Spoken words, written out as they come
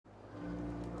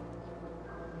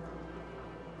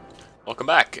Welcome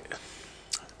back.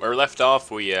 Where we left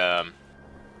off, we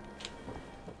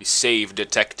saved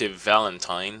Detective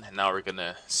Valentine, and now we're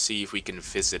gonna see if we can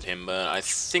visit him. But I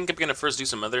think I'm gonna first do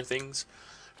some other things.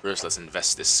 First, let's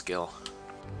invest this skill.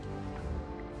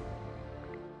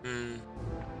 Hmm.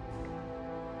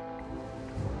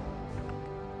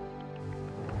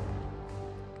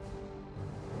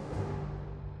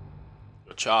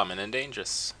 Charming and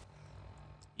dangerous.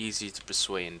 Easy to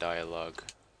persuade in dialogue.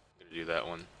 I'm gonna do that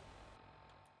one.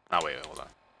 Ah, wait, hold on.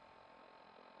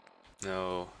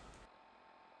 No.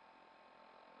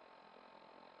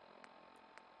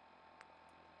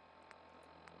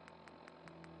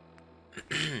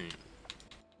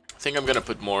 I think I'm gonna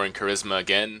put more in charisma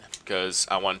again because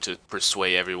I want to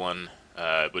persuade everyone.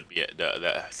 Would be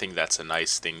I think that's a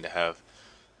nice thing to have.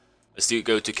 Let's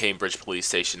go to Cambridge Police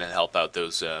Station and help out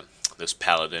those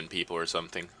paladin people or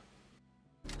something.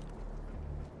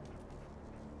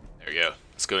 There we go.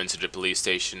 Let's go into the police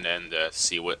station and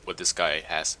see what this guy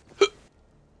has.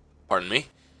 Pardon me.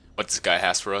 What this guy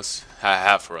has for us.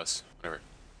 Have for us. Whatever.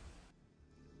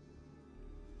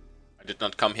 I did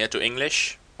not come here to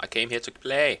English. I came here to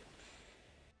play.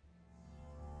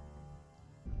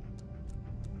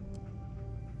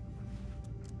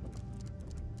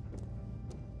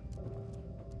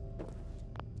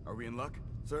 Are we in luck,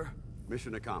 sir?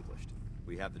 Mission accomplished.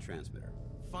 We have the transmitter.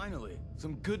 Finally,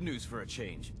 some good news for a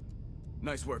change.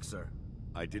 Nice work, sir.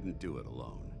 I didn't do it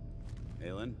alone.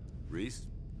 Aylin, Reese,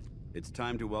 it's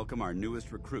time to welcome our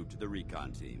newest recruit to the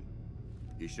recon team.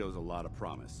 He shows a lot of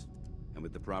promise, and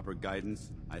with the proper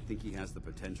guidance, I think he has the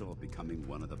potential of becoming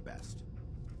one of the best.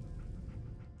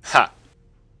 Ha!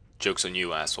 Joke's on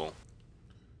you, asshole.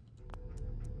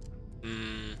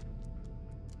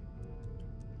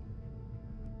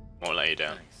 Won't let you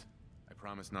down. Thanks. I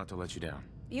promise not to let you down.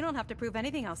 You don't have to prove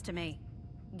anything else to me.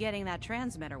 Getting that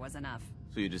transmitter was enough.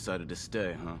 So you decided to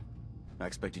stay, huh? I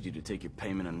expected you to take your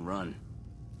payment and run.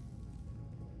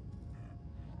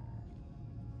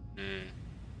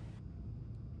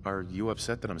 Are you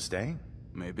upset that I'm staying?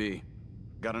 Maybe.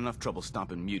 Got enough trouble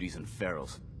stomping muties and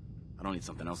ferals. I don't need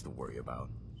something else to worry about.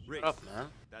 Reese, Shut up, man.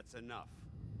 that's enough.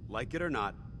 Like it or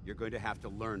not, you're going to have to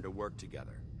learn to work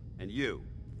together. And you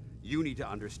need to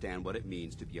understand what it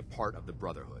means to be a part of the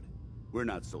Brotherhood. We're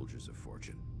not soldiers of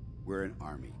fortune. We're an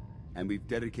army, and we've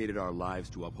dedicated our lives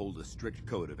to uphold a strict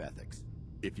code of ethics.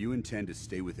 If you intend to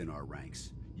stay within our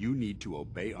ranks, you need to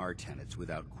obey our tenets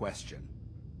without question.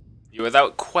 The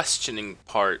without questioning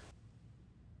part.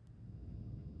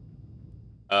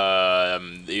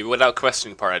 The without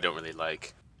questioning part I don't really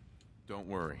like. Don't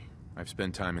worry. I've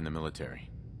spent time in the military.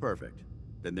 Perfect.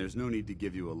 Then there's no need to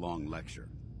give you a long lecture,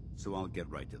 so I'll get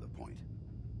right to the point.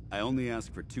 I only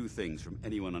ask for two things from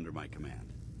anyone under my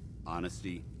command: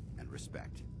 honesty and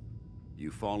respect.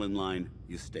 You fall in line,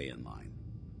 you stay in line.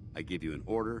 I give you an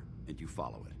order, and you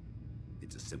follow it.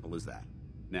 It's as simple as that.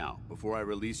 Now, before I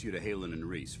release you to Halen and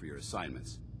Reese for your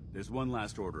assignments, there's one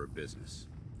last order of business.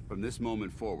 From this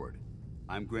moment forward,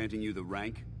 I'm granting you the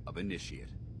rank of Initiate.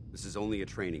 This is only a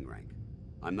training rank.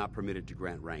 I'm not permitted to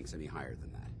grant ranks any higher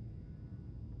than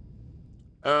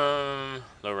that.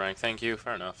 Low rank, thank you.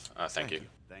 Fair enough. Thank you.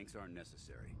 Thanks aren't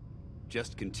necessary.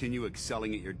 Just continue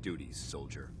excelling at your duties,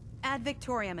 soldier. Ad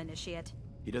Victoriam, Initiate.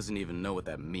 He doesn't even know what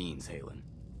that means, Halen.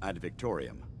 Ad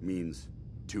Victoriam means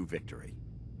to victory.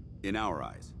 In our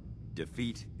eyes,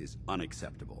 defeat is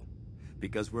unacceptable,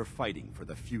 because we're fighting for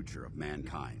the future of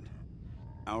mankind.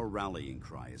 Our rallying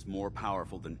cry is more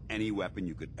powerful than any weapon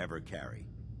you could ever carry.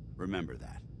 Remember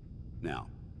that. Now,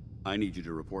 I need you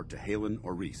to report to Halen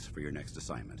or Reese for your next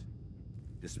assignment.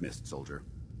 Dismissed, soldier.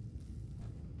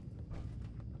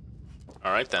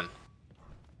 Alright then.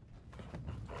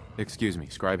 Excuse me,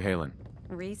 Scribe Halen.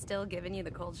 Reese still giving you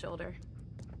the cold shoulder?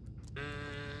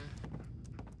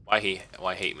 Why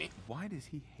hate me? Why does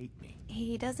he hate me?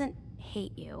 He doesn't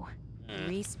hate you.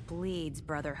 Reese bleeds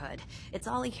Brotherhood. It's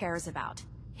all he cares about.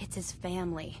 It's his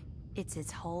family. It's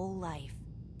his whole life.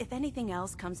 If anything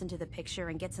else comes into the picture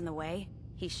and gets in the way,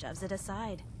 he shoves it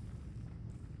aside.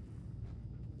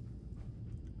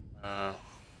 There's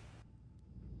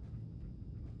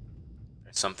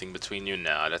something between you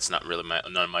now. That's not really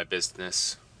none of my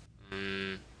business.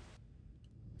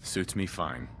 Suits me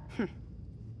fine.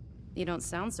 You don't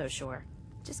sound so sure.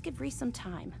 Just give Reese some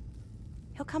time.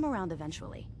 He'll come around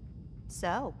eventually.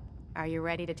 So, are you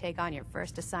ready to take on your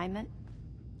first assignment?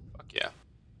 Fuck yeah.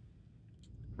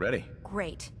 Ready.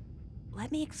 Great.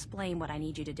 Let me explain what I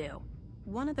need you to do.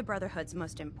 One of the Brotherhood's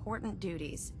most important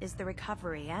duties is the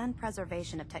recovery and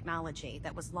preservation of technology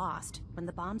that was lost when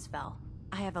the bombs fell.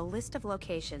 I have a list of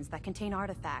locations that contain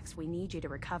artifacts we need you to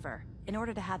recover in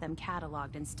order to have them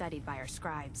cataloged and studied by our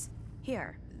scribes.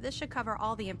 Here, this should cover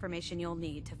all the information you'll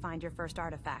need to find your first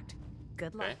artifact.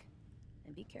 Good luck. Okay.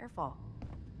 And be careful.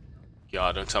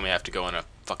 God, don't tell me I have to go on a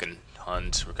fucking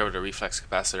hunt. Recover the reflex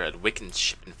capacitor at Wiccan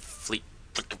ship in fleet.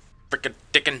 Frickin'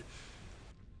 dickin'.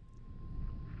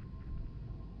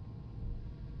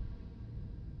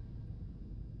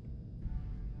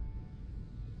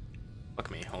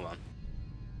 Fuck me, hold on.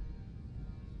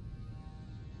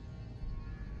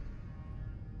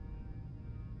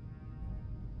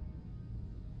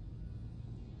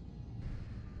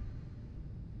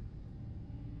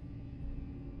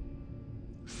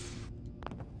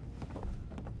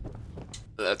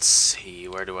 Let's see,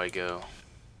 where do I go?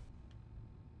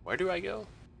 Where do I go?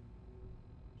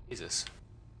 Jesus.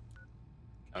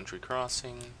 Country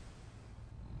crossing.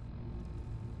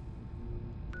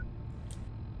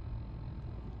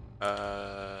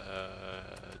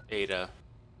 Data.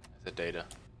 The data.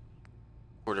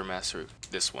 Quartermaster,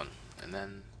 this one. And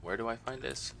then, where do I find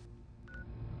this?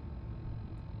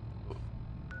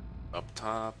 Up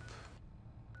top.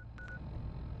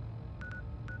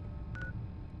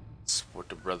 Support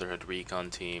the Brotherhood recon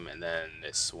team, and then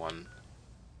this one.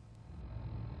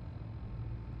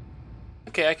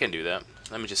 Okay, I can do that.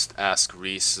 Let me just ask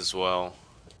Reese as well.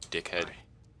 Dickhead.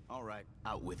 All right,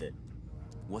 out with it.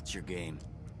 What's your game?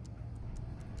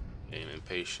 Game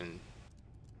impatient.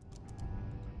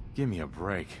 Give me a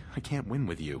break. I can't win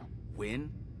with you.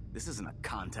 Win? This isn't a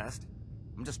contest.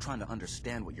 I'm just trying to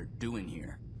understand what you're doing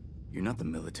here. You're not the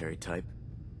military type.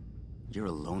 You're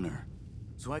a loner.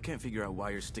 So I can't figure out why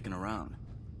you're sticking around.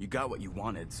 You got what you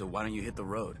wanted, so why don't you hit the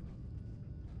road?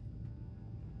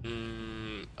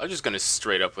 I'm just gonna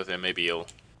straight up with him. Maybe he'll.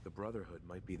 The Brotherhood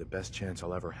might be the best chance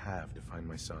I'll ever have to find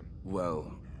my son.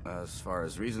 Well, as far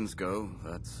as reasons go,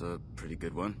 that's a pretty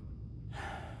good one.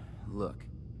 Look,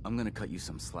 I'm gonna cut you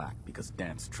some slack because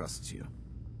Dance trusts you.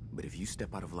 But if you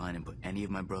step out of line and put any of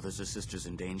my brothers or sisters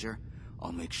in danger,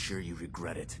 I'll make sure you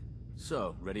regret it.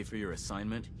 So, ready for your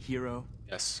assignment, hero?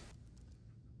 Yes.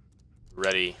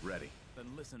 Ready. Ready. Then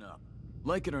listen up.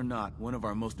 Like it or not, one of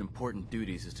our most important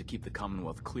duties is to keep the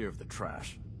Commonwealth clear of the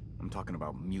trash. I'm talking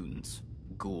about mutants,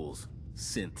 ghouls,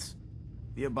 synths.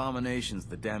 The abominations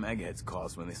the damn eggheads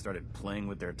caused when they started playing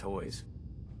with their toys.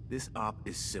 This op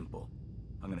is simple.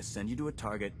 I'm gonna send you to a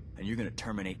target, and you're gonna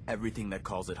terminate everything that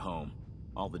calls it home.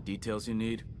 All the details you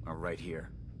need are right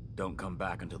here. Don't come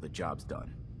back until the job's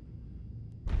done.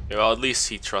 Yeah, well, at least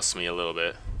he trusts me a little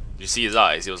bit. You see his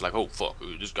eyes? He was like, "Oh fuck,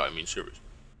 this guy means serious."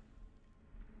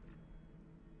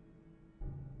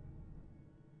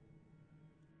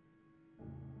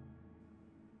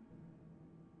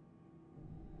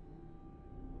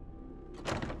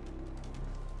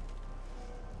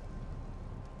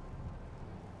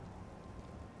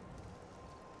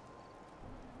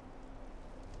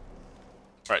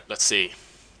 Alright, let's see.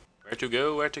 Where to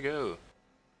go? Where to go?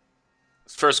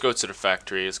 Let's first go to the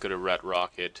factory. Let's go to Red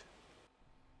Rocket.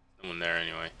 No one there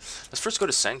anyway. Let's first go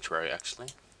to Sanctuary, actually.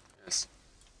 Yes.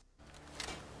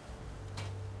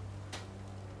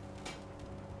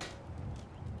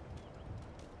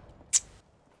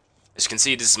 As you can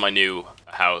see, this is my new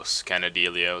house, kind of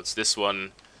dealio. It's this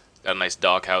one. Got a nice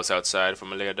dog house outside for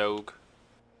my little dog.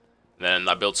 Then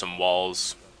I built some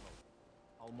walls.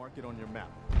 I'll mark it on your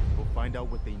map. We'll find out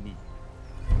what they need.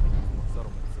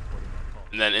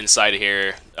 And then inside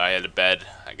here, I had a bed.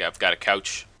 I've got a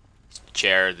couch,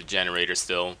 chair, the generator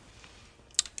still,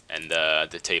 and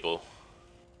the table.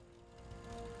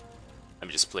 Let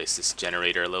me just place this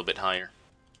generator a little bit higher.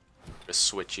 A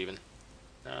switch even.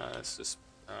 It's just.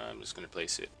 I'm just gonna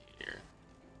place it here,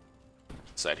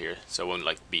 inside here, so it won't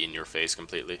like be in your face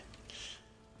completely.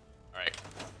 All right.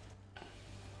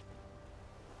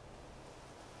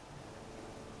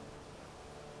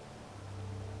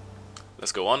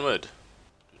 Let's go onward.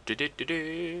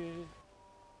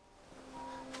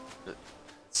 Let's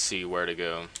see where to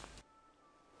go.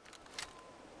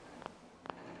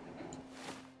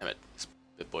 Damn it, this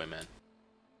bit boy man.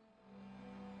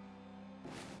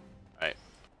 Alright.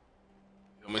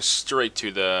 Going straight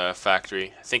to the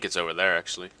factory. I think it's over there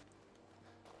actually.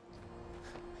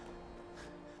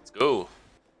 Let's go.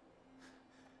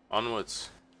 Onwards.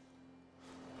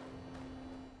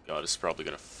 God, this is probably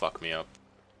gonna fuck me up.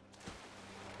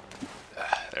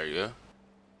 There you go.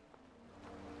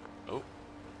 Oh.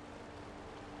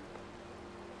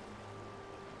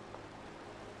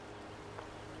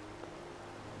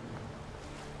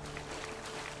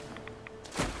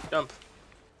 Jump.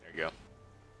 There you go.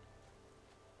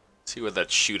 See where that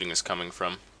shooting is coming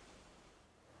from.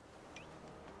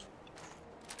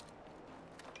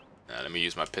 Let me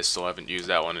use my pistol. I haven't used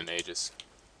that one in ages.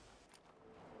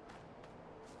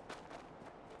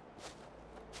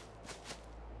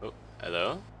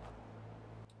 Hello?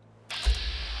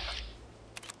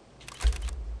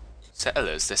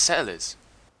 Settlers, they're settlers.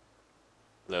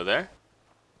 Hello there?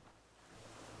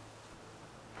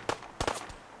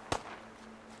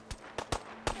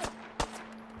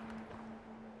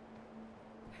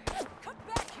 Come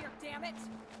back here, damn it!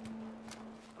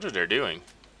 What are they doing?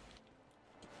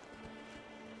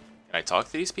 Can I talk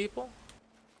to these people?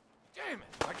 Damn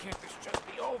it! Why can't this just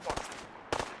be over?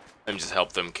 Let me just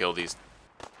help them kill these.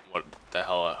 What the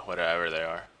hell, whatever they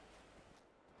are.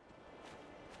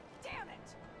 Damn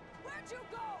it! Where'd you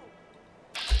go?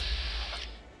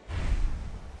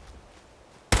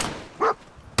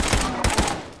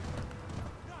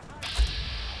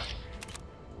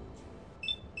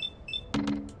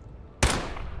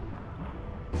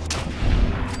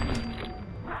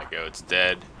 There we go, it's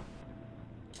dead.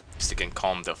 Just can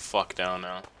calm the fuck down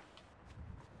now.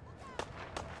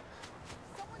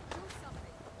 Someone do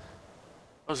something.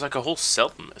 There's like a whole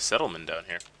settlement down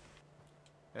here.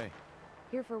 Hey,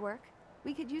 Here for work?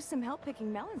 We could use some help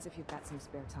picking melons if you've got some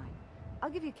spare time. I'll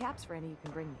give you caps for any you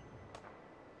can bring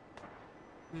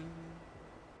me.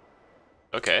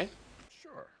 Okay.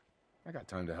 Sure. I got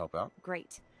time to help out.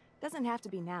 Great. Doesn't have to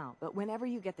be now, but whenever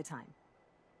you get the time.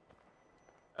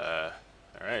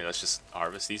 Alright, let's just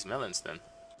harvest these melons then.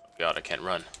 Oh god, I can't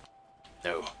run.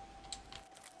 No.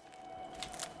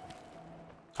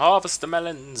 Harvest the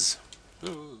melons!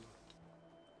 Ooh.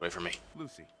 Wait for me.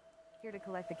 Lucy. Here to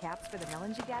collect the caps for the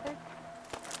melons you gathered?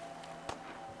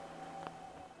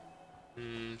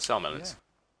 Sell melons.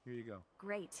 Here you go.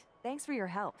 Great. Thanks for your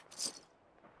help.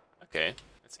 Okay,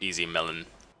 that's easy melon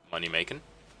money making.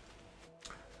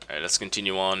 Alright, let's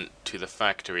continue on to the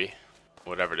factory.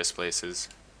 Whatever this place is.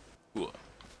 Ooh. What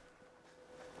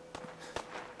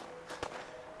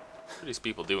are these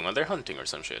people doing? Are they hunting or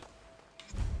some shit?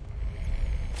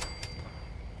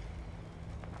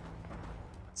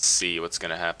 Let's see what's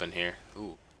gonna happen here.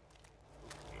 Ooh.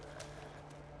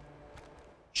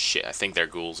 Shit, I think they're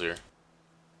ghouls here.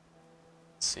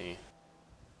 Let's see.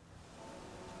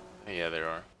 Oh, yeah, there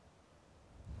are.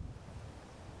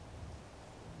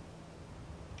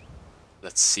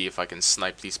 Let's see if I can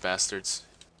snipe these bastards.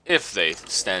 If they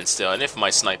stand still, and if my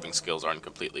sniping skills aren't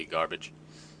completely garbage.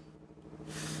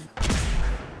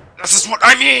 This is what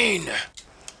I mean!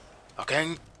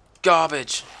 Okay,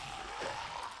 garbage.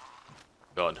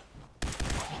 God.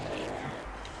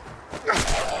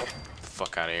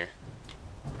 Fuck out of here.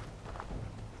 I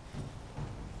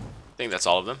think that's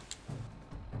all of them.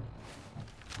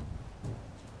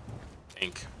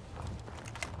 Ink.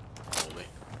 Holy.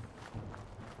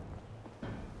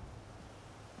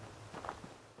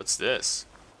 What's this?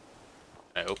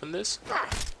 Can I open this?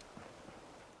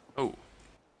 Oh.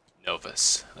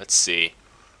 Novus. Let's see.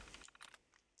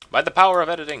 By the power of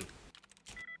editing.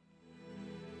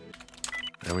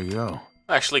 There we go.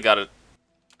 I actually got it.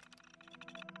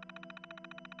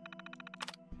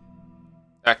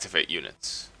 Activate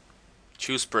units.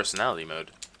 Choose personality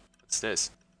mode. What's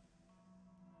this?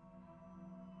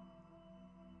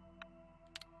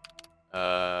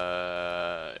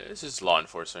 This is law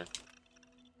enforcer.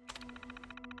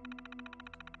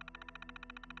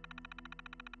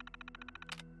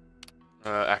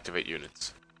 Activate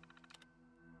units.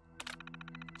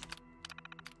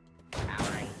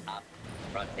 Powering up.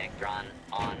 Protectron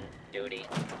on duty.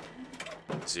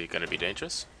 Is he gonna be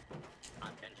dangerous?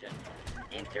 Attention.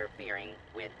 Interfering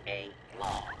with a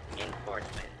law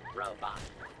enforcement robot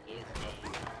is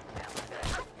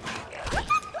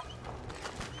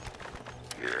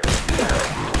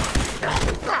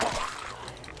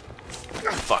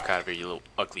Fuck out of here, you little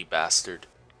ugly bastard.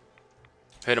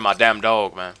 Hitting my damn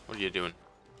dog, man. What are you doing?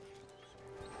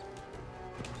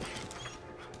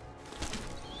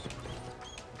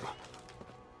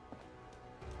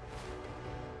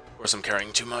 Of course I'm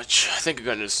carrying too much. I think I'm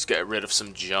gonna just get rid of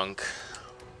some junk.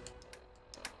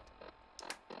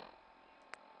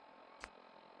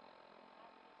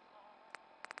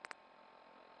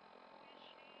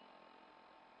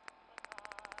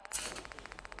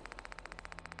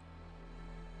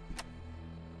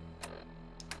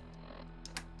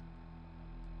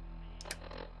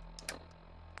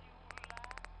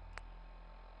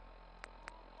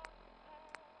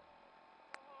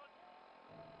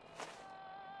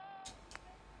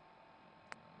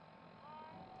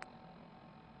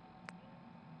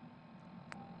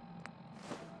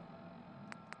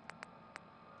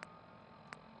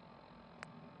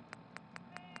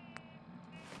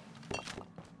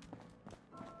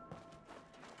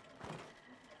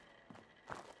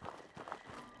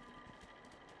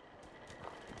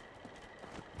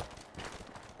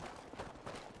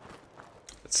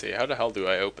 Let's see, how the hell do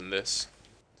I open this?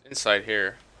 inside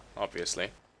here,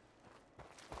 obviously.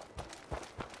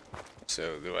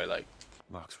 So do I like?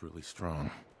 Lock's really strong.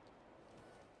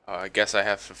 I guess I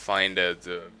have to find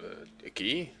the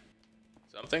key,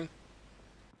 something.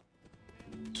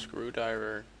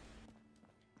 Screwdriver.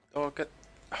 Oh, get.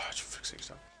 Oh, fixing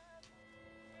stuff.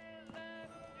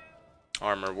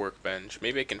 Armor workbench.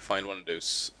 Maybe I can find one of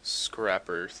those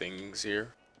scrapper things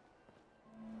here.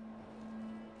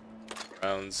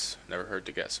 Rounds. Never hurt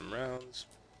to get some rounds.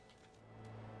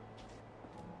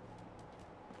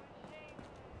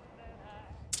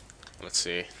 Let's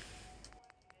see.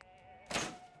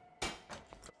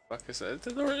 What the fuck is that?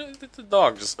 Did the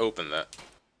dog just open that?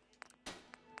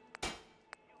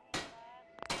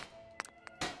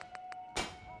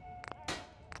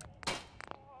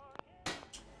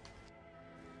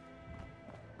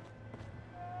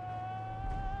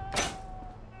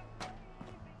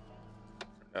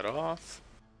 Turn that off.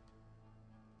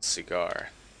 Cigar.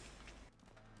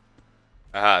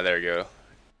 Ah, there you go.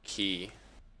 Key.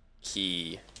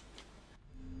 Key.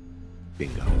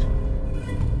 Bingo.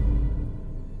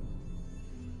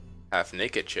 Half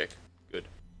naked chick. Good.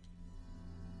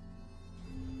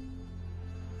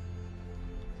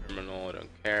 Terminal, I don't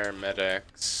care.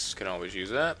 Medics, can always use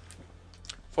that.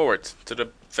 Forward to the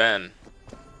van.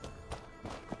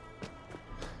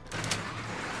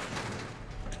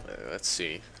 Let's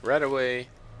see. Right away.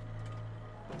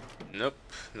 Nope.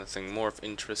 Nothing more of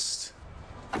interest.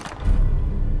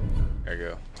 There you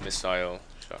go. Missile.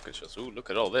 Shotgun shells. Ooh, look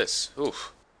at all this.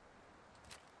 Oof.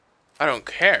 I don't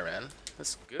care, man.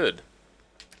 That's good.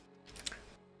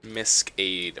 Misc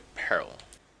Aid apparel.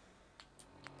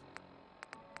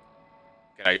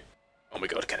 Can I? Oh my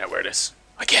god, can I wear this?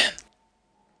 I can!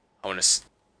 I want to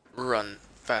run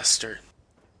faster.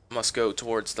 Must go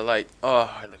towards the light.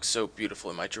 Oh, I look so beautiful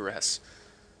in my dress.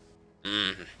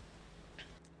 I'm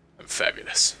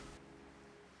fabulous.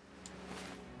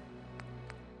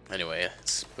 Anyway,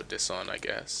 let's put this on, I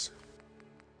guess.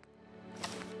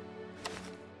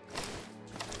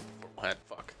 What?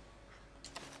 Fuck.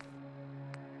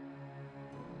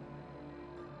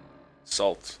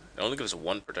 Salt. It only gives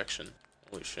 1 protection.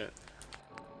 Holy shit.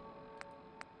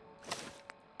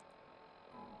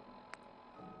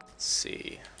 Let's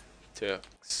see.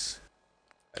 Tux.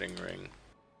 Wedding ring.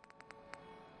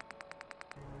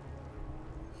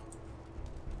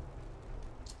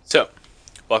 So,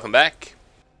 welcome back.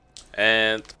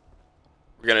 And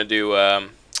we're gonna do,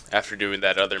 after doing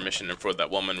that other mission and for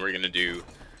that woman, we're gonna do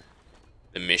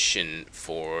the mission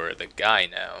for the guy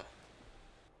now.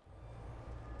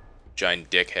 Giant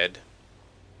dickhead.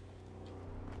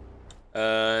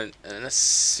 And let's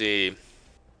see.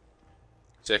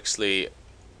 It's actually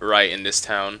right in this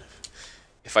town.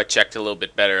 If I checked a little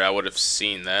bit better, I would have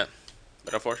seen that.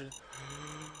 But unfortunately.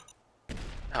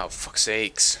 Oh, fuck's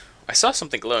sakes. I saw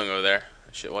something glowing over there.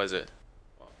 Shit, what is it?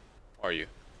 What are you?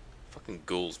 Fucking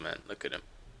ghouls, man. Look at him.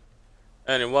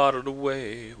 And he waddled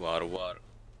away. Waddle, waddle.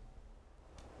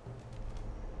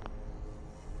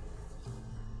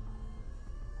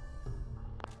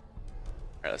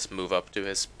 Alright, let's move up to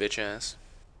his bitch ass.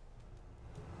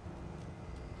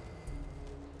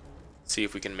 See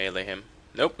if we can melee him.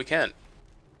 Nope, we can't.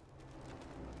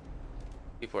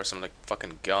 People are some like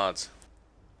fucking gods.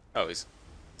 Oh,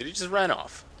 did he just run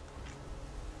off?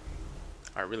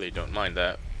 I really don't mind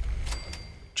that.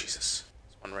 Jesus,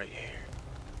 there's one right here.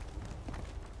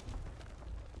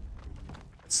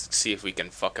 Let's see if we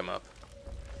can fuck him up.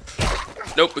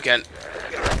 Nope, we can't.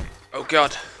 Oh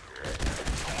god.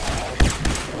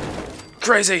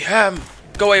 Crazy ham!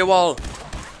 Go away, wall!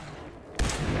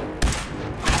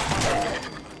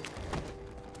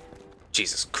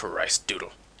 Jesus Christ,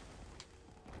 doodle.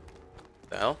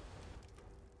 The hell?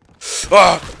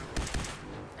 Ah!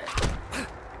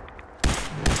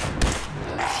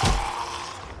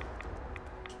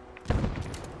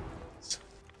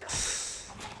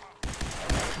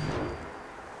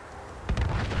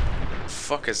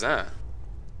 Fuck is that?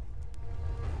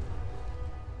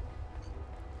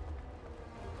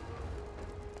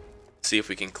 See if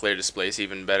we can clear this place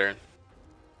even better.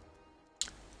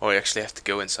 Oh, we actually have to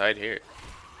go inside here.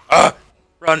 Ah!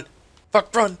 Run!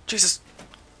 Fuck, run! Jesus!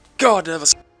 God, that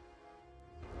was...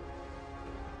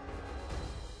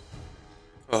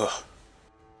 Oh.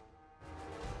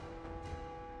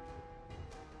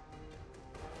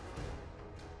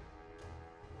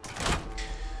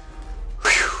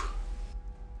 Whew.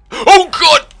 Oh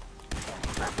god!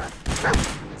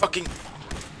 Fucking...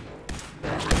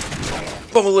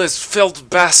 Bubbleless filled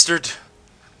bastard!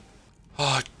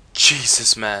 Oh,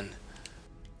 Jesus, man.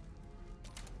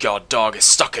 God, dog is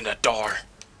stuck in a door.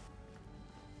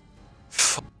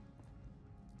 Fuck.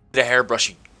 The hairbrush,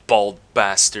 you bald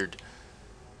bastard.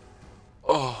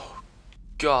 Oh,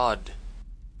 God.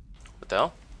 What the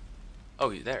hell? Oh,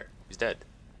 he's there. He's dead.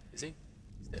 Is he?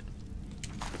 He's dead.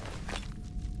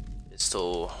 It's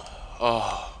still...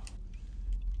 Oh.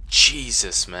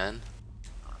 Jesus, man.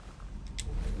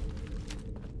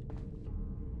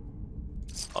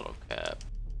 Auto cap.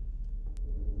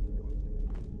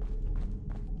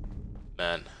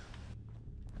 Man.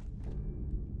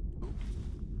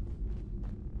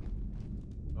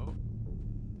 Oh.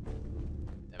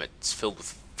 Damn it, it's filled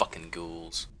with fucking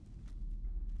ghouls.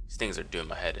 These things are doing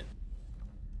my head in.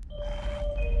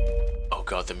 Oh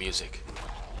god, the music.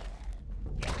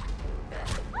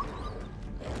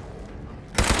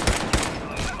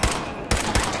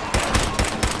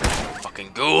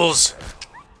 Fucking ghouls!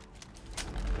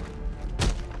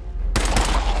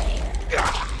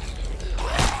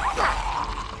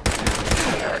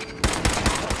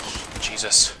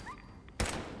 Jesus.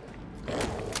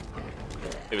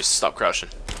 Maybe stop crouching.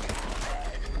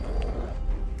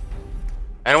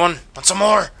 Anyone want some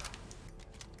more?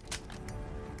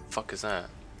 Fuck is that?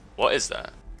 What is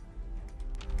that?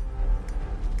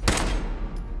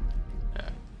 Yeah,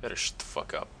 better shut the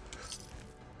fuck up.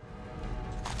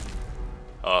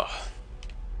 Oh.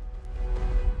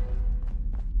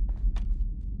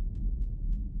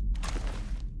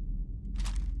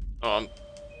 Oh,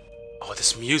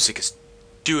 this music is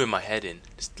doing my head in.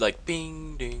 It's like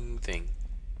bing ding thing.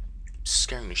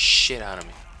 Scaring the shit out of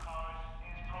me.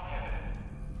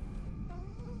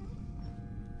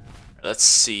 Let's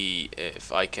see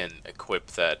if I can equip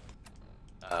that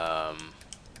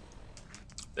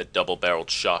that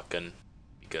double-barreled shotgun,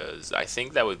 because I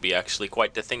think that would be actually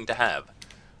quite the thing to have.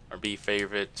 RB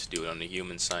favorite, do it on the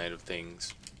human side of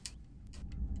things.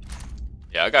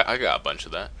 Yeah, I got a bunch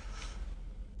of that.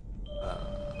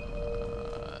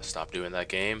 Stop doing that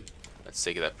game. Let's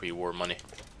take that pre-war money.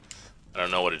 I don't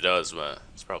know what it does, but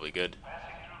it's probably good.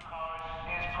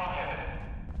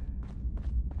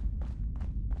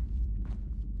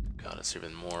 God, it's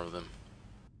even more of them.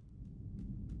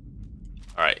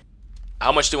 Alright.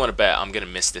 How much do you want to bet I'm gonna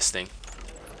miss this thing?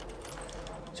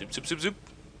 Zoop, zoop, zoop, zoop.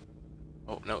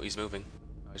 Oh, no, he's moving.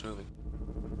 Oh, he's moving.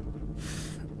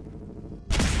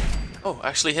 Oh, I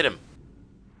actually hit him.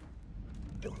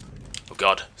 Oh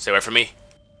god, stay away from me.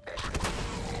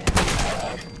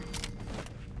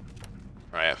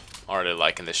 Alright, I'm already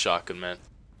liking this shotgun, man.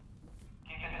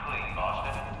 Keep it clean,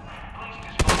 Boston. Please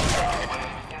dispose of your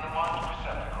waste in the marked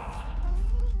receptacles.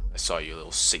 I saw you,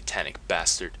 little satanic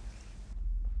bastard.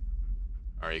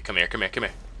 Alright, come here, come here, come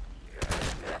here.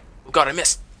 Oh god, I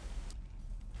missed.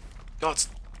 God,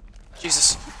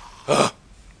 Jesus. Ugh.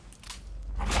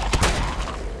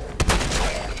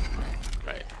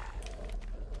 Right.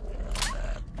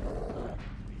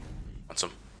 Want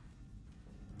some?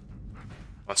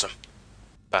 Want some?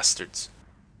 Bastards.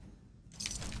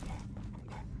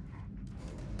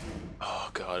 Oh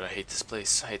god, I hate this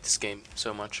place. I hate this game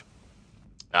so much.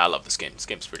 Nah, I love this game. This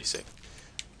game's pretty sick.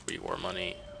 Free war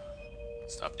money.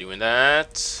 Stop doing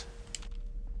that.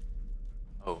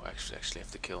 Oh, actually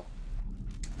have to kill.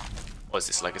 What is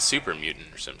this, like a super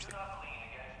mutant or something?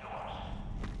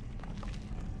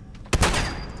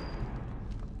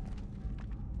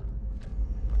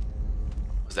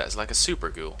 What's that? It's like a super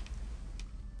ghoul.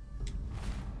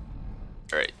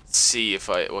 Alright, let's see if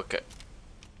I... Okay.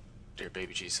 Dear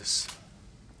baby Jesus.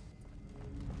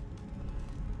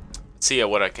 Let's see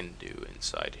what I can do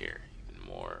inside here. Even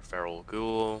more feral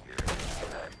ghoul.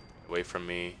 Away from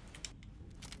me.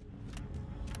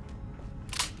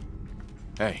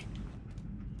 Hey.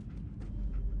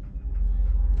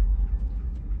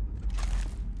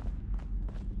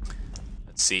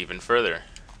 Let's see even further.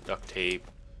 Duct tape.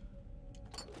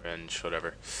 Wrench,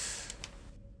 whatever.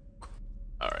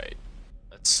 Alright.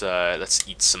 Let's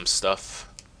eat some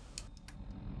stuff.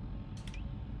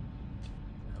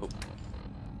 Oh.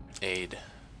 Aid.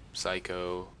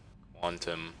 Psycho.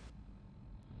 Quantum.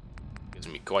 Gives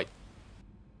me quite.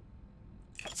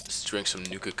 Let's drink some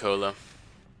Nuka-Cola.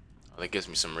 Oh, that gives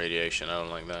me some radiation. I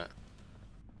don't like that.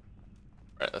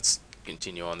 Right, let's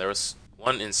continue on. There was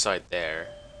one inside there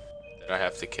that I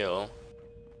have to kill.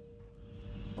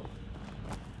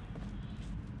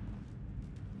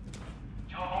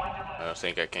 I don't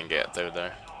think I can get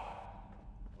there.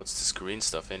 What's this green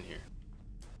stuff in here?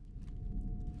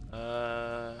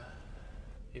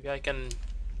 Maybe I can...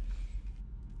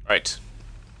 Right.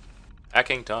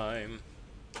 Hacking time.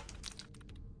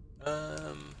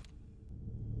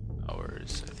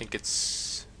 Hours. I think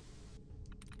it's...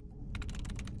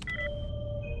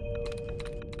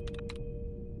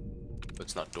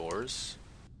 It's not doors.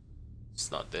 It's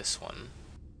not this one.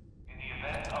 In the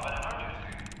event of an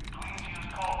emergency,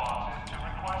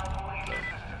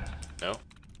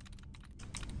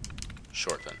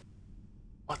 short then.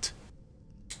 What?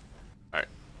 Alright,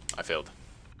 I failed.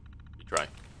 Retry.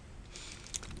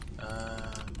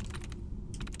 Alright,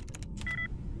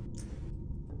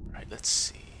 let's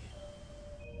see.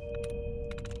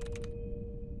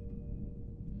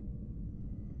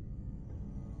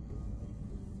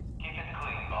 Keep it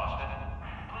clean, Boston.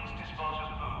 Please dispose of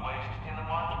food waste in the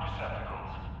marked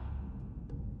receptacles.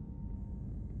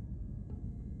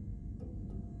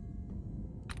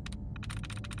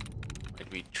 Might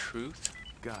be truth.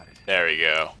 Got it. There we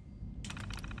go.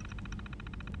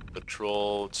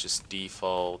 Patrol, it's just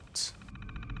default.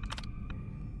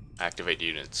 Activate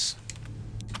units.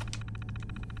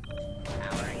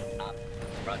 Powering up.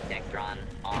 Protectron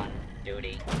on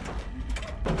duty.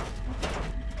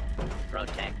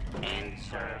 Protect and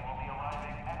serve.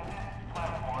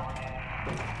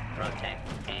 Protect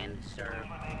and serve.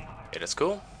 Okay, that's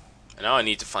cool. And now I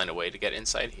need to find a way to get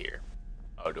inside here.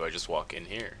 Oh, do I just walk in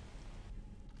here?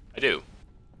 I do.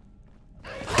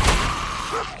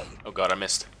 Oh god, I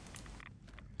missed.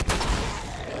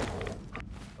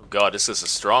 Oh god, this is a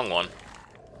strong one.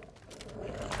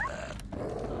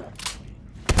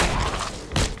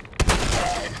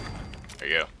 There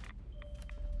you go.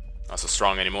 Not so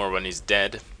strong anymore when he's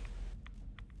dead.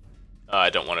 I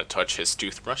don't want to touch his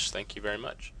toothbrush, thank you very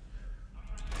much.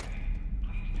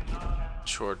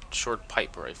 Short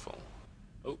pipe rifle.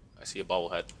 Oh, I see a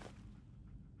bobblehead.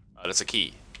 Oh, that's a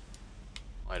key.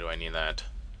 Why do I need that?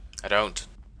 I don't.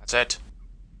 That's it.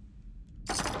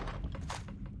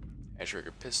 Air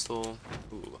trigger pistol.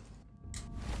 Ooh.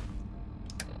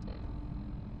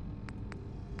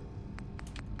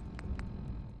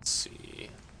 Let's see.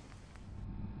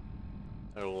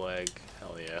 Turtle leg.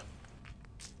 Hell yeah.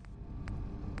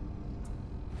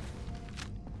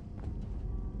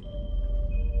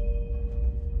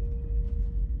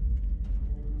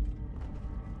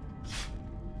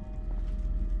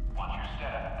 Watch your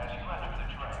step as you enter the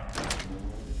train.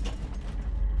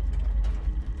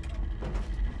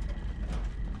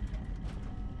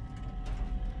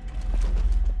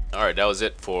 Alright, that was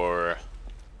it for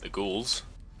the ghouls.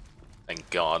 Thank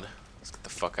God. Let's get the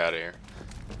fuck out of here.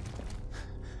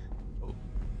 Oh.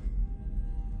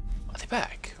 Are they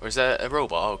back? Or is that a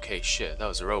robot? Okay, shit, that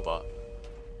was a robot.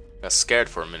 Got scared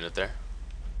for a minute there.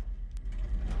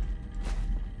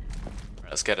 Alright,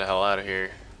 let's get the hell out of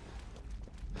here.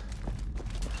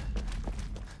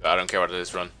 I don't care what it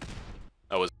is, run.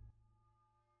 That was...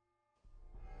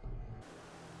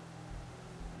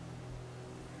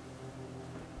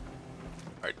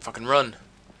 Alright, fucking run.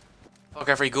 Fuck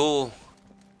every ghoul.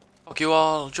 Fuck you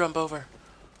all, jump over.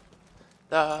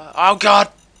 Oh god!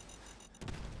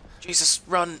 Jesus,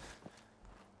 run!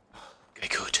 Okay,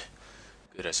 good.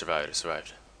 Good, I survived,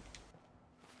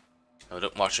 No,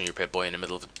 don't march on your pet boy in the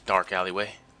middle of a dark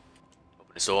alleyway.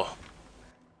 Open this door.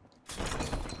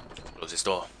 Close this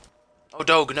door. Oh,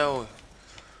 dog, no!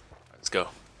 Let's go.